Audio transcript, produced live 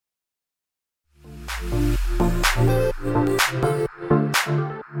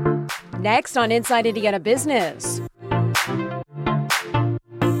Next on Inside Indiana Business.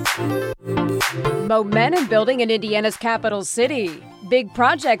 Momentum building in Indiana's capital city. Big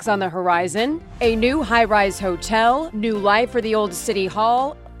projects on the horizon. A new high-rise hotel, new life for the old city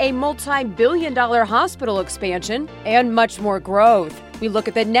hall, a multi-billion-dollar hospital expansion, and much more growth. We look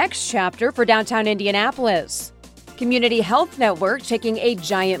at the next chapter for downtown Indianapolis. Community Health Network taking a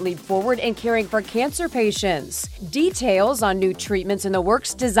giant leap forward in caring for cancer patients. Details on new treatments in the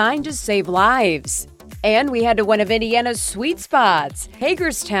works designed to save lives. And we head to one of Indiana's sweet spots,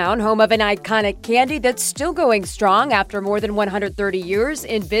 Hagerstown, home of an iconic candy that's still going strong after more than 130 years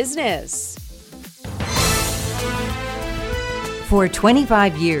in business. For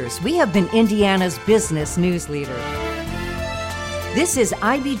 25 years, we have been Indiana's business news leader. This is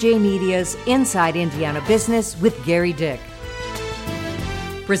IBJ Media's Inside Indiana Business with Gary Dick.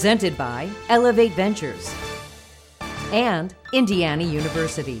 Presented by Elevate Ventures and Indiana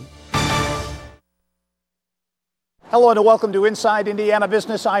University. Hello and welcome to Inside Indiana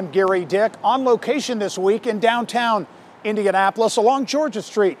Business. I'm Gary Dick, on location this week in downtown Indianapolis along Georgia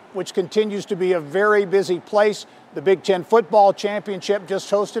Street, which continues to be a very busy place. The Big Ten football championship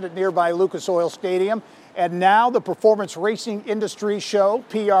just hosted at nearby Lucas Oil Stadium. And now the Performance Racing Industry Show,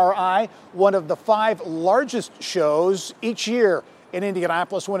 PRI, one of the 5 largest shows each year in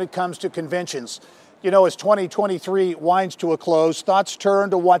Indianapolis when it comes to conventions. You know, as 2023 winds to a close, thoughts turn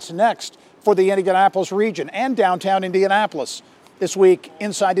to what's next for the Indianapolis region and downtown Indianapolis. This week,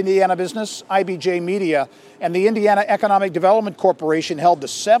 Inside Indiana Business, IBJ Media, and the Indiana Economic Development Corporation held the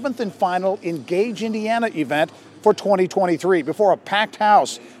 7th and final Engage Indiana event for 2023 before a packed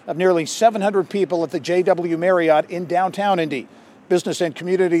house of nearly 700 people at the JW Marriott in downtown Indy. Business and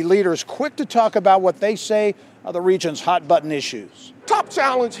community leaders quick to talk about what they say are the region's hot button issues. Top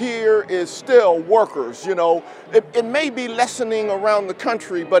challenge here is still workers. You know, it may be lessening around the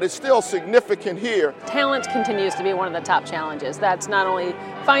country, but it's still significant here. Talent continues to be one of the top challenges. That's not only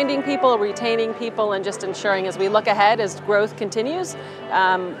finding people, retaining people, and just ensuring as we look ahead, as growth continues,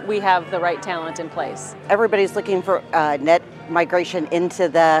 we have the right talent in place. Everybody's looking for net migration into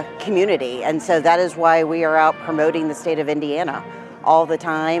the community, and so that is why we are out promoting the state of Indiana all the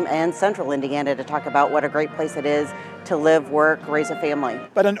time and central Indiana to talk about what a great place it is to live, work, raise a family.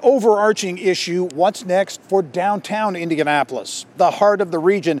 But an overarching issue, what's next for downtown Indianapolis? The heart of the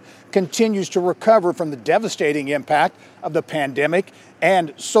region continues to recover from the devastating impact of the pandemic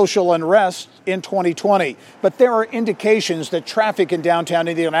and social unrest in 2020. But there are indications that traffic in downtown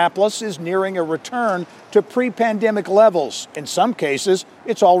Indianapolis is nearing a return to pre-pandemic levels. In some cases,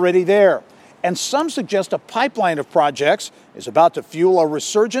 it's already there. And some suggest a pipeline of projects is about to fuel a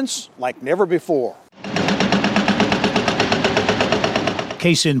resurgence like never before.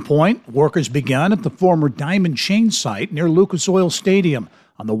 Case in point, work has begun at the former Diamond Chain site near Lucas Oil Stadium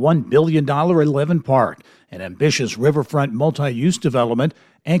on the $1 billion 11 Park, an ambitious riverfront multi-use development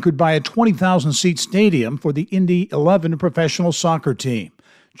anchored by a 20,000-seat stadium for the Indy 11 professional soccer team.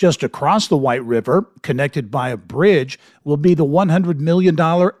 Just across the White River, connected by a bridge, will be the $100 million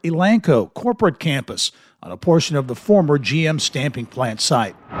Elanco corporate campus on a portion of the former GM stamping plant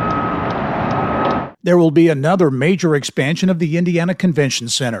site. There will be another major expansion of the Indiana Convention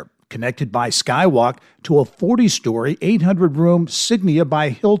Center, connected by skywalk to a 40-story, 800-room Signia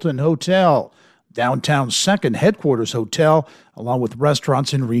by Hilton hotel, downtown's second headquarters hotel, along with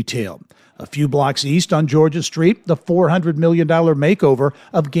restaurants and retail. A few blocks east on Georgia Street, the $400 million makeover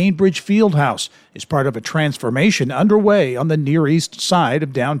of Gainbridge Fieldhouse is part of a transformation underway on the Near East side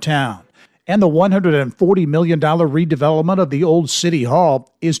of downtown. And the $140 million redevelopment of the old City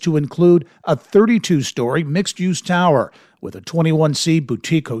Hall is to include a 32-story mixed-use tower with a 21-C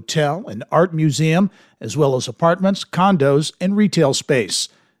boutique hotel and art museum, as well as apartments, condos, and retail space.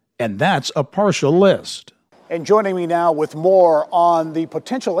 And that's a partial list. And joining me now with more on the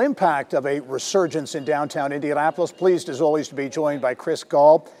potential impact of a resurgence in downtown Indianapolis, pleased as always to be joined by Chris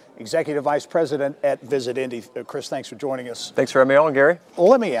Gall, Executive Vice President at Visit Indy. Chris, thanks for joining us. Thanks for having me on, Gary. Well,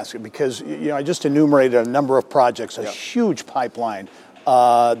 let me ask you, because I just enumerated a number of projects, a huge pipeline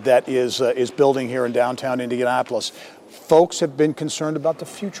that is building here in downtown Indianapolis. Folks have been concerned about the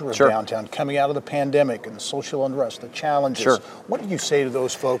future of downtown, coming out of the pandemic and the social unrest, the challenges. What do you say to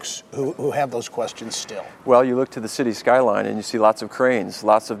those folks who have those questions still? Well, you look to the city skyline and you see lots of cranes,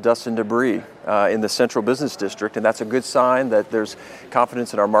 lots of dust and debris in the central business district, and that's a good sign that there's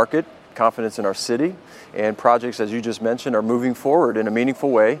confidence in our market, confidence in our city, and projects, as you just mentioned, are moving forward in a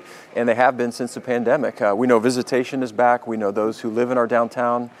meaningful way, and they have been since the pandemic. We know visitation is back. We know those who live in our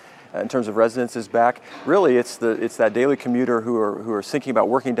downtown in terms of residences back. Really, it's that daily commuter who are thinking about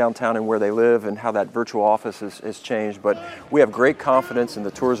working downtown and where they live and how that virtual office has changed. But we have great confidence in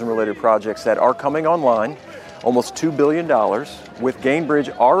the tourism-related projects that are coming online, almost $2 billion, with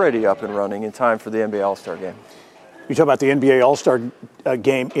Gainbridge already up and running in time for the NBA All-Star Game. You talk about the NBA All-Star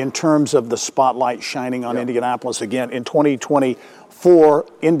Game in terms of the spotlight shining on Indianapolis again. In 2024,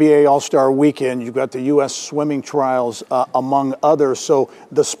 NBA All-Star Weekend, you've got the U.S. swimming trials, among others. So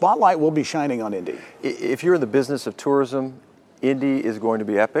the spotlight will be shining on Indy. If you're in the business of tourism, Indy is going to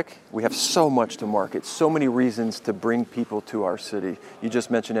be epic. We have so much to market, so many reasons to bring people to our city. You just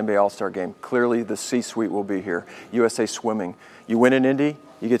mentioned NBA All-Star Game. Clearly, the C-suite will be here. USA Swimming. You win in Indy,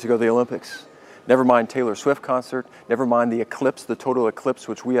 you get to go to the Olympics. Never mind Taylor Swift concert, never mind the eclipse, the total eclipse,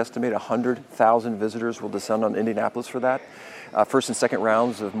 which we estimate 100,000 visitors will descend on Indianapolis for that. First and second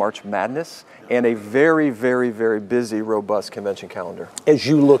rounds of March Madness, and a very, very, very busy, robust convention calendar. As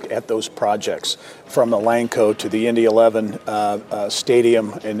you look at those projects, from Elanco to the Indy 11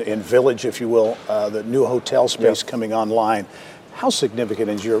 stadium and village, if you will, the new hotel space coming online, how significant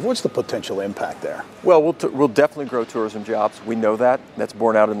is what's the potential impact there? Well, we'll definitely grow tourism jobs. We know that. That's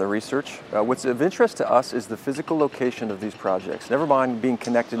borne out in the research. What's of interest to us is the physical location of these projects. Never mind being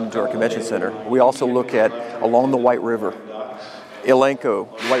connected into our convention center. We also look at along the White River. Elanco,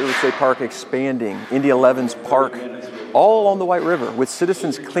 White River State Park expanding, Indy 11's park, all along the White River, with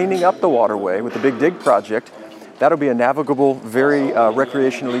citizens cleaning up the waterway with the Big Dig project. That'll be a navigable, very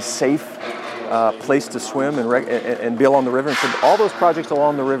recreationally safe place to swim and be along the river. And so all those projects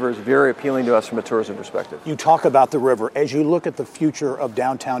along the river is very appealing to us from a tourism perspective. You talk about the river. As you look at the future of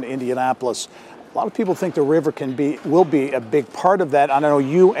downtown Indianapolis, a lot of people think the river will be a big part of that. I know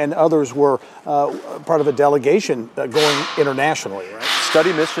you and others were part of a delegation going internationally, right?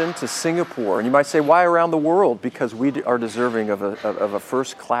 Study mission to Singapore. And you might say, why around the world? Because we are deserving of a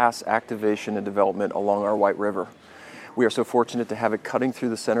first-class activation and development along our White River. We are so fortunate to have it cutting through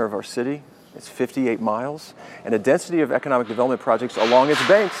the center of our city. It's 58 miles. And a density of economic development projects along its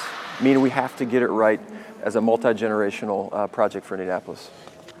banks mean we have to get it right as a multi-generational project for Indianapolis.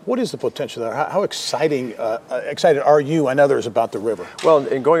 What is the potential there? How excited are you and others about the river? Well,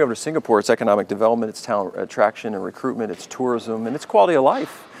 in going over to Singapore, it's economic development, it's talent attraction and recruitment, it's tourism, and it's quality of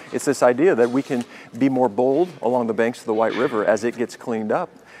life. It's this idea that we can be more bold along the banks of the White River as it gets cleaned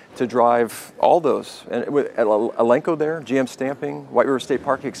up to drive all those. And with Elanco there, GM Stamping, White River State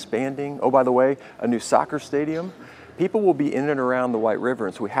Park expanding, oh, by the way, a new soccer stadium. People will be in and around the White River,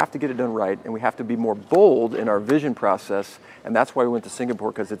 and so we have to get it done right, and we have to be more bold in our vision process, and that's why we went to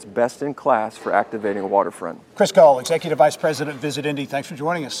Singapore, because it's best in class for activating a waterfront. Chris Gall, Executive Vice President, Visit Indy. Thanks for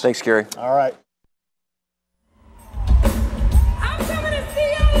joining us. Thanks, Gary. All right. I'm coming to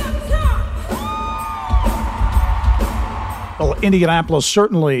see you up top. Well, Indianapolis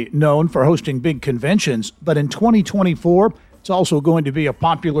certainly known for hosting big conventions, but in 2024, it's also going to be a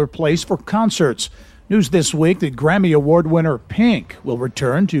popular place for concerts. News this week that Grammy Award winner Pink will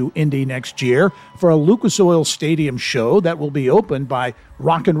return to Indy next year for a Lucas Oil Stadium show that will be opened by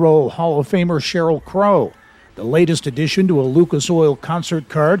Rock and Roll Hall of Famer Sheryl Crow. The latest addition to a Lucas Oil concert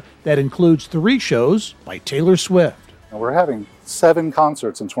card that includes 3 shows by Taylor Swift. Now we're having 7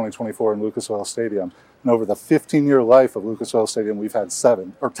 concerts in 2024 in Lucas Oil Stadium. And over the 15-year life of Lucas Oil Stadium, we've had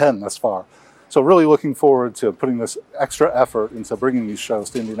 10 thus far. So really looking forward to putting this extra effort into bringing these shows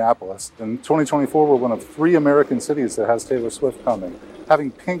to Indianapolis. In 2024, we're one of 3 American cities that has Taylor Swift coming.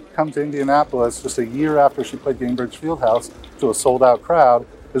 Having Pink come to Indianapolis just a year after she played Gainbridge Fieldhouse to a sold-out crowd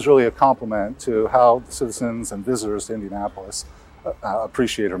is really a compliment to how citizens and visitors to Indianapolis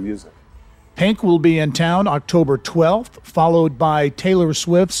appreciate her music. Pink will be in town October 12th, followed by Taylor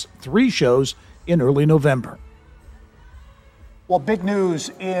Swift's 3 shows in early November. Well, big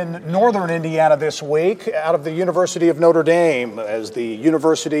news in northern Indiana this week out of the University of Notre Dame as the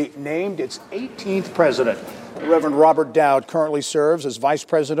university named its 18th president. The Reverend Robert Dowd currently serves as vice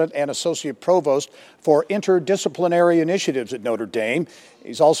president and associate provost for interdisciplinary initiatives at Notre Dame.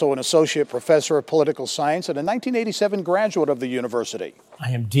 He's also an associate professor of political science and a 1987 graduate of the university.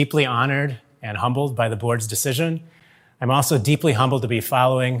 I am deeply honored and humbled by the board's decision. I'm also deeply humbled to be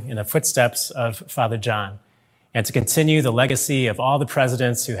following in the footsteps of Father John, and to continue the legacy of all the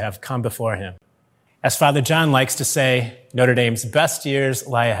presidents who have come before him. As Father John likes to say, Notre Dame's best years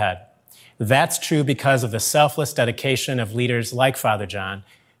lie ahead. That's true because of the selfless dedication of leaders like Father John,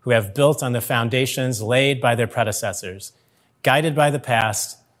 who have built on the foundations laid by their predecessors, guided by the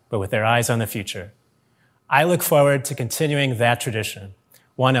past, but with their eyes on the future. I look forward to continuing that tradition,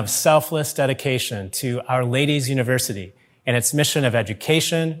 one of selfless dedication to Our Lady's University and its mission of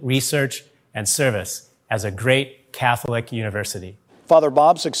education, research, and service as a great Catholic university. Father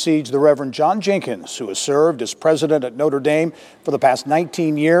Bob succeeds the Reverend John Jenkins, who has served as president at Notre Dame for the past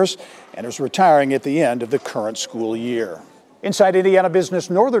 19 years and is retiring at the end of the current school year. Inside Indiana Business,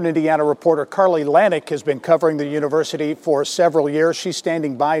 Northern Indiana reporter Carly Lanick has been covering the university for several years. She's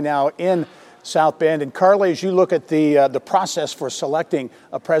standing by now in South Bend. And Carly, as you look at the process for selecting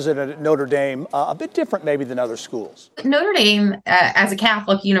a president at Notre Dame, a bit different maybe than other schools. Notre Dame, as a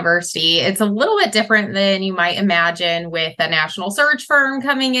Catholic university, it's a little bit different than you might imagine with a national search firm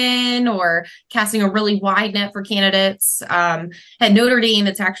coming in or casting a really wide net for candidates. At Notre Dame,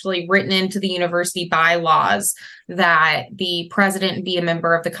 it's actually written into the university bylaws that the president be a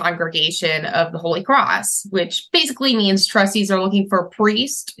member of the Congregation of the Holy Cross, which basically means trustees are looking for a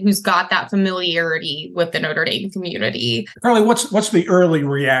priest who's got that familiarity with the Notre Dame community. Carly, what's the early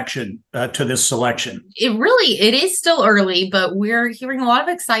reaction to this selection? It is still early, but we're hearing a lot of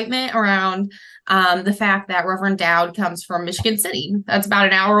excitement around the fact that Reverend Dowd comes from Michigan City. That's about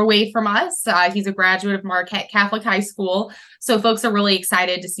an hour away from us. He's a graduate of Marquette Catholic High School. So folks are really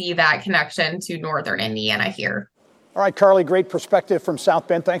excited to see that connection to Northern Indiana here. All right, Carly, great perspective from South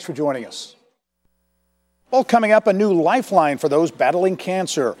Bend. Thanks for joining us. Well, coming up, a new lifeline for those battling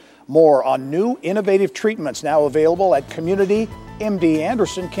cancer. More on new innovative treatments now available at Community MD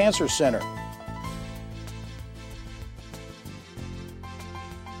Anderson Cancer Center.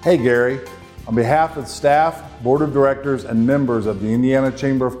 Hey, Gary. On behalf of the staff, board of directors, and members of the Indiana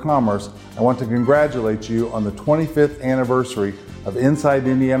Chamber of Commerce, I want to congratulate you on the 25th anniversary of Inside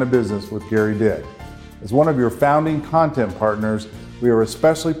Indiana Business with Gary Ditt. As one of your founding content partners, we are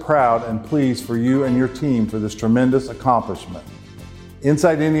especially proud and pleased for you and your team for this tremendous accomplishment.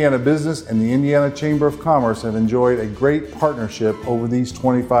 Inside Indiana Business and the Indiana Chamber of Commerce have enjoyed a great partnership over these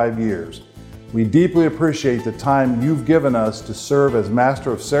 25 years. We deeply appreciate the time you've given us to serve as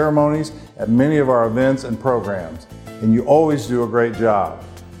Master of Ceremonies at many of our events and programs, and you always do a great job.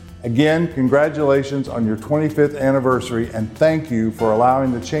 Again, congratulations on your 25th anniversary, and thank you for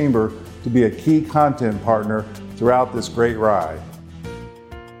allowing the Chamber to be a key content partner throughout this great ride.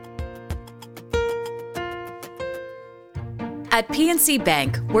 At PNC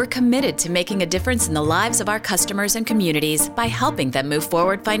Bank, we're committed to making a difference in the lives of our customers and communities by helping them move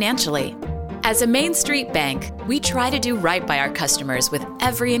forward financially. As a Main Street bank, we try to do right by our customers with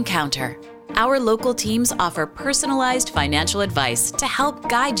every encounter. Our local teams offer personalized financial advice to help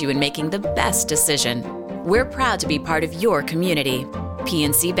guide you in making the best decision. We're proud to be part of your community.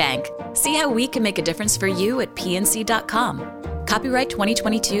 PNC Bank. See how we can make a difference for you at pnc.com. Copyright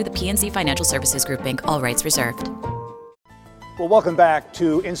 2022, the PNC Financial Services Group, Inc., all rights reserved. Well, welcome back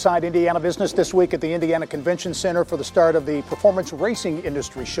to Inside Indiana Business this week at the Indiana Convention Center for the start of the Performance Racing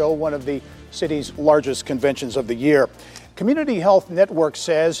Industry Show, one of the city's largest conventions of the year. Community Health Network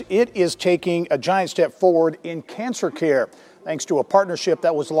says it is taking a giant step forward in cancer care, thanks to a partnership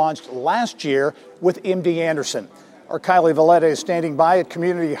that was launched last year with MD Anderson. Our Kylie Valletta is standing by at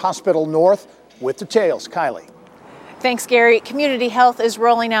Community Hospital North with details. Kylie. Thanks, Gary. Community Health is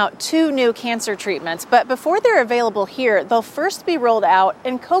rolling out 2 new cancer treatments, but before they're available here, they'll first be rolled out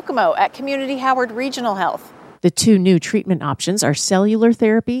in Kokomo at Community Howard Regional Health. The 2 new treatment options are cellular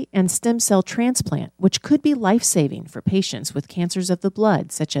therapy and stem cell transplant, which could be life-saving for patients with cancers of the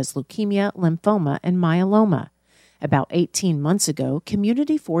blood, such as leukemia, lymphoma, and myeloma. About 18 months ago,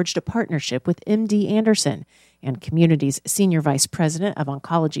 Community forged a partnership with MD Anderson, and Community's Senior Vice President of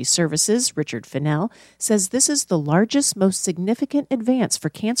Oncology Services, Richard Fennell, says this is the largest, most significant advance for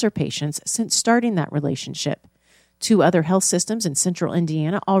cancer patients since starting that relationship. 2 other health systems in central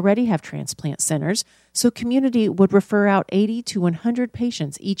Indiana already have transplant centers, so Community would refer out 80 to 100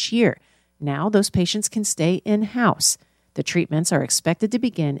 patients each year. Now those patients can stay in-house. The treatments are expected to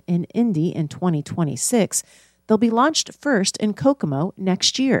begin in Indy in 2026. They'll be launched first in Kokomo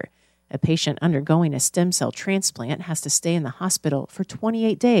next year. A patient undergoing a stem cell transplant has to stay in the hospital for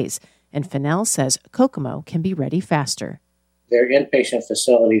 28 days, and Fennell says Kokomo can be ready faster. Their inpatient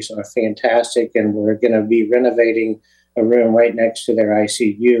facilities are fantastic, and we're going to be renovating a room right next to their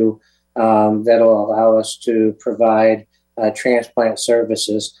ICU that'll allow us to provide transplant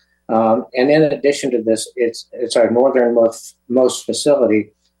services. And in addition to this, it's our northernmost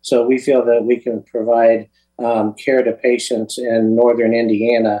facility, so we feel that we can provide care to patients in northern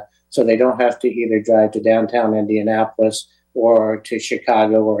Indiana, so they don't have to either drive to downtown Indianapolis or to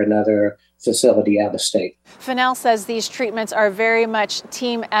Chicago or another facility out of state. Fennell says these treatments are very much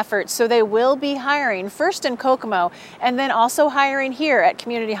team efforts, so they will be hiring first in Kokomo and then also hiring here at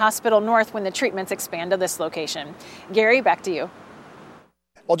Community Hospital North when the treatments expand to this location. Gary, back to you.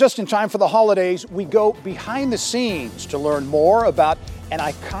 Well, just in time for the holidays, we go behind the scenes to learn more about an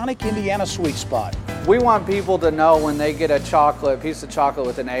iconic Indiana sweet spot. We want people to know when they get a piece of chocolate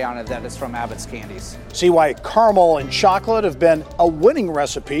with an A on it, that it's from Abbott's Candies. See why caramel and chocolate have been a winning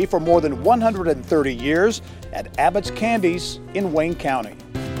recipe for more than 130 years at Abbott's Candies in Wayne County.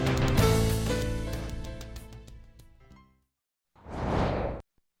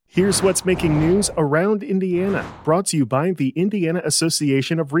 Here's what's making news around Indiana, brought to you by the Indiana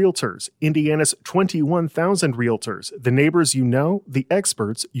Association of Realtors, Indiana's 21,000 realtors, the neighbors you know, the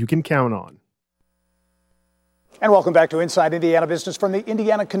experts you can count on. And welcome back to Inside Indiana Business from the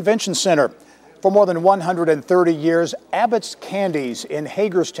Indiana Convention Center. For more than 130 years, Abbott's Candies in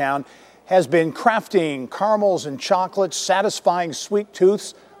Hagerstown has been crafting caramels and chocolates, satisfying sweet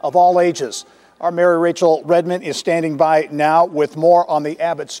tooths of all ages. Our Mary Rachel Redmond is standing by now with more on the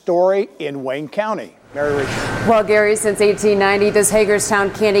Abbott story in Wayne County. Mary Rachel. Well, Gary, since 1890, this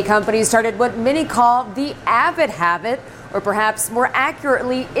Hagerstown candy company started what many call the Abbott habit, or perhaps more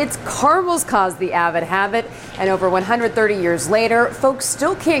accurately, its caramels caused the Abbott habit. And over 130 years later, folks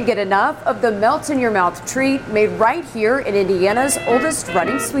still can't get enough of the melt-in-your-mouth treat made right here in Indiana's oldest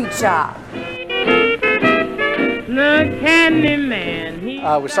running sweet shop. The Candy Man.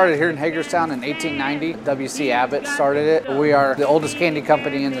 We started here in Hagerstown in 1890. W.C. Abbott started it. We are the oldest candy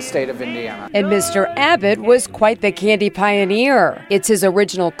company in the state of Indiana. And Mr. Abbott was quite the candy pioneer. It's his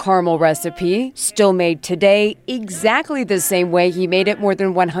original caramel recipe, still made today exactly the same way he made it more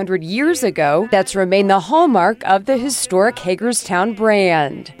than 100 years ago. That's remained the hallmark of the historic Hagerstown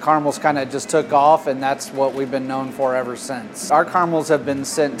brand. Caramels kind of just took off, and that's what we've been known for ever since. Our caramels have been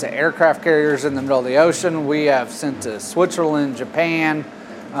sent to aircraft carriers in the middle of the ocean. We have sent to Switzerland, Japan,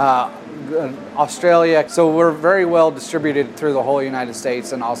 Australia. So we're very well distributed through the whole United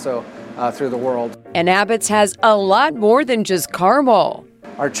States and also through the world. And Abbott's has a lot more than just caramel.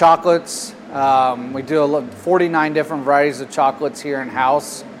 Our chocolates, we do 49 different varieties of chocolates here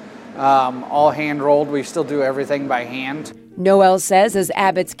in-house, all hand-rolled. We still do everything by hand. Noel says as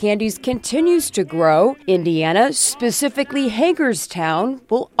Abbott's Candies continues to grow, Indiana, specifically Hagerstown,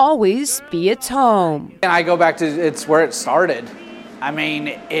 will always be its home. And I go back to it's where it started. I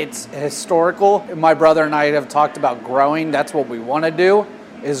mean, it's historical. My brother and I have talked about growing. That's what we want to do,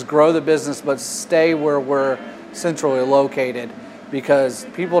 is grow the business, but stay where we're centrally located, because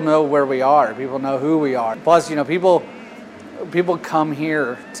people know where we are. People know who we are. Plus, people come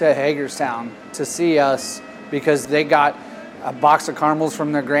here to Hagerstown to see us because they got a box of caramels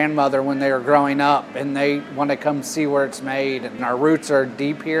from their grandmother when they were growing up, and they want to come see where it's made. And our roots are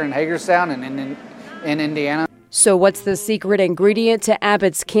deep here in Hagerstown and in Indiana. So what's the secret ingredient to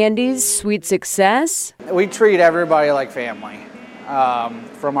Abbott's Candies' sweet success? We treat everybody like family,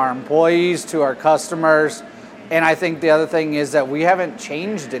 from our employees to our customers. And I think the other thing is that we haven't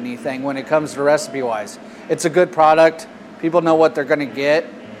changed anything when it comes to recipe-wise. It's a good product. People know what they're going to get.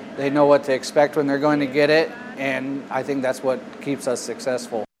 They know what to expect when they're going to get it. And I think that's what keeps us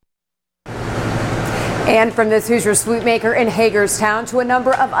successful. And from this Hoosier sweet maker in Hagerstown to a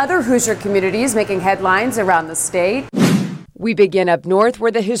number of other Hoosier communities making headlines around the state. We begin up north,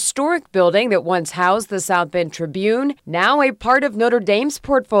 where the historic building that once housed the South Bend Tribune, now a part of Notre Dame's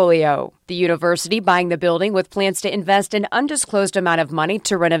portfolio. The university buying the building with plans to invest an undisclosed amount of money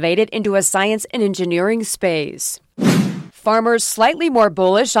to renovate it into a science and engineering space. Farmers slightly more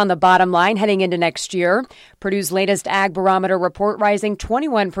bullish on the bottom line heading into next year. Purdue's latest Ag Barometer report rising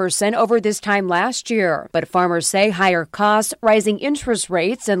 21% over this time last year. But farmers say higher costs, rising interest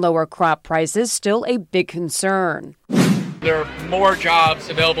rates, and lower crop prices still a big concern. There are more jobs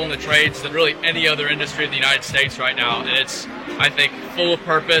available in the trades than really any other industry in the United States right now. And it's, I think, full of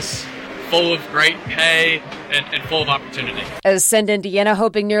purpose, full of great pay, and full of opportunity. Ascend Indiana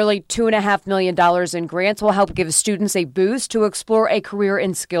hoping nearly $2.5 million in grants will help give students a boost to explore a career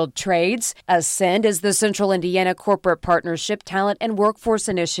in skilled trades. Ascend is the Central Indiana Corporate Partnership Talent and Workforce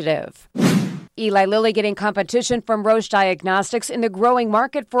Initiative. Eli Lilly getting competition from Roche Diagnostics in the growing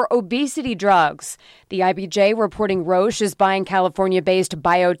market for obesity drugs. The IBJ reporting Roche is buying California-based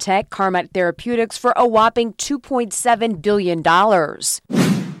biotech Carmot Therapeutics for a whopping $2.7 billion.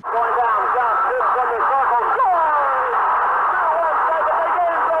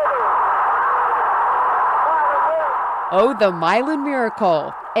 Oh, the Milan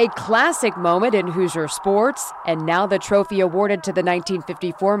Miracle, a classic moment in Hoosier sports, and now the trophy awarded to the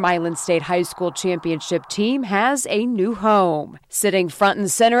 1954 Milan State High School championship team has a new home, sitting front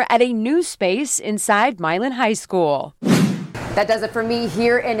and center at a new space inside Milan High School. That does it for me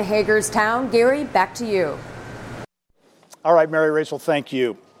here in Hagerstown. Gary, back to you. All right, Mary Rachel, thank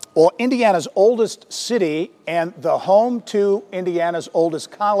you. Well, Indiana's oldest city and the home to Indiana's oldest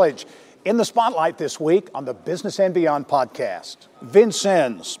college In the spotlight this week on the Business and Beyond podcast,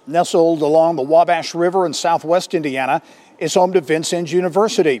 Vincennes, nestled along the Wabash River in southwest Indiana, is home to Vincennes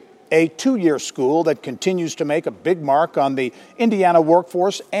University, a two-year school that continues to make a big mark on the Indiana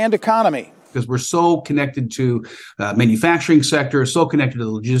workforce and economy. Because we're so connected to manufacturing sector, so connected to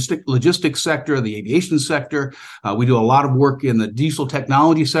the logistics sector, the aviation sector. We do a lot of work in the diesel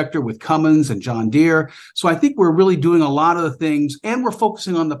technology sector with Cummins and John Deere. So I think we're really doing a lot of the things, and we're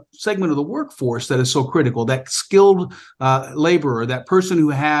focusing on the segment of the workforce that is so critical, that skilled laborer, that person who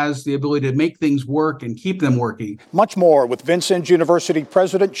has the ability to make things work and keep them working. Much more with Vincennes University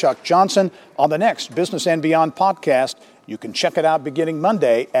President Chuck Johnson on the next Business and Beyond podcast. You can check it out beginning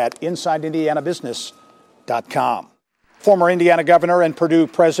Monday at InsideIndianaBusiness.com. Former Indiana Governor and Purdue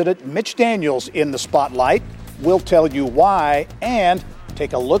President Mitch Daniels in the spotlight. We'll tell you why and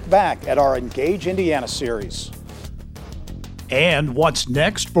take a look back at our Engage Indiana series. And what's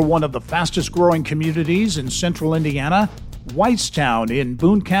next for one of the fastest growing communities in central Indiana? Whitestown in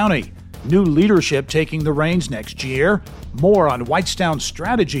Boone County. New leadership taking the reins next year. More on Whitestown's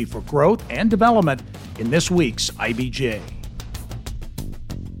strategy for growth and development in this week's IBJ.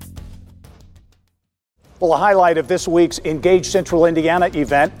 Well, a highlight of this week's Engage Central Indiana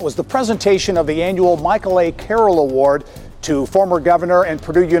event was the presentation of the annual Michael A. Carroll Award to former Governor and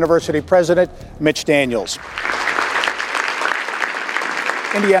Purdue University President Mitch Daniels.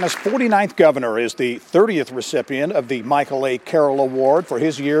 Indiana's 49th governor is the 30th recipient of the Michael A. Carroll Award for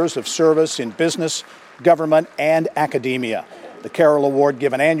his years of service in business, government, and academia. The Carroll Award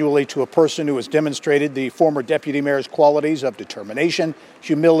given annually to a person who has demonstrated the former deputy mayor's qualities of determination,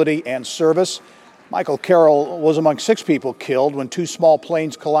 humility, and service. Michael Carroll was among 6 people killed when 2 small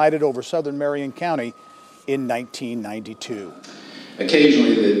planes collided over southern Marion County in 1992.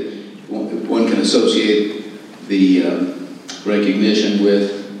 Occasionally, one can associate the recognition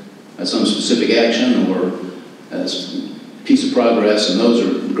with some specific action or a piece of progress, and those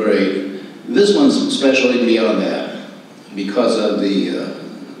are great. This one's special even beyond that because of the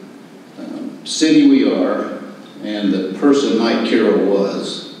city we are and the person Mike Carroll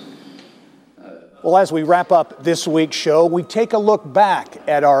was. Well, as we wrap up this week's show, we take a look back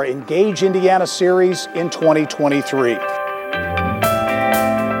at our Engage Indiana series in 2023.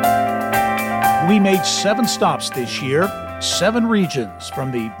 We made 7 stops this year, 7 regions,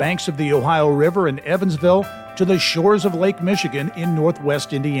 from the banks of the Ohio River in Evansville to the shores of Lake Michigan in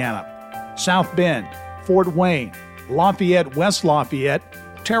northwest Indiana. South Bend, Fort Wayne, Lafayette, West Lafayette,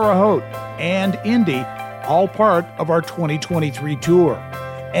 Terre Haute, and Indy, all part of our 2023 tour.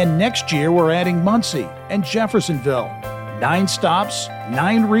 And next year, we're adding Muncie and Jeffersonville. 9 stops,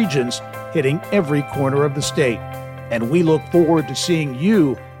 9 regions, hitting every corner of the state. And we look forward to seeing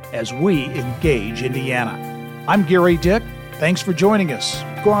you as we engage Indiana. I'm Gary Dick. Thanks for joining us.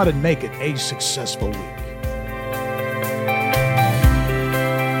 Go out and make it a successful week.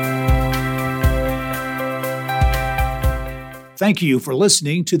 Thank you for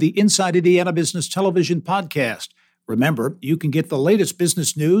listening to the Inside Indiana Business Television podcast. Remember, you can get the latest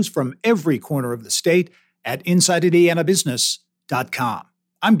business news from every corner of the state at InsideIndianaBusiness.com.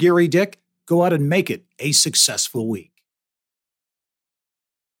 I'm Gary Dick. Go out and make it a successful week.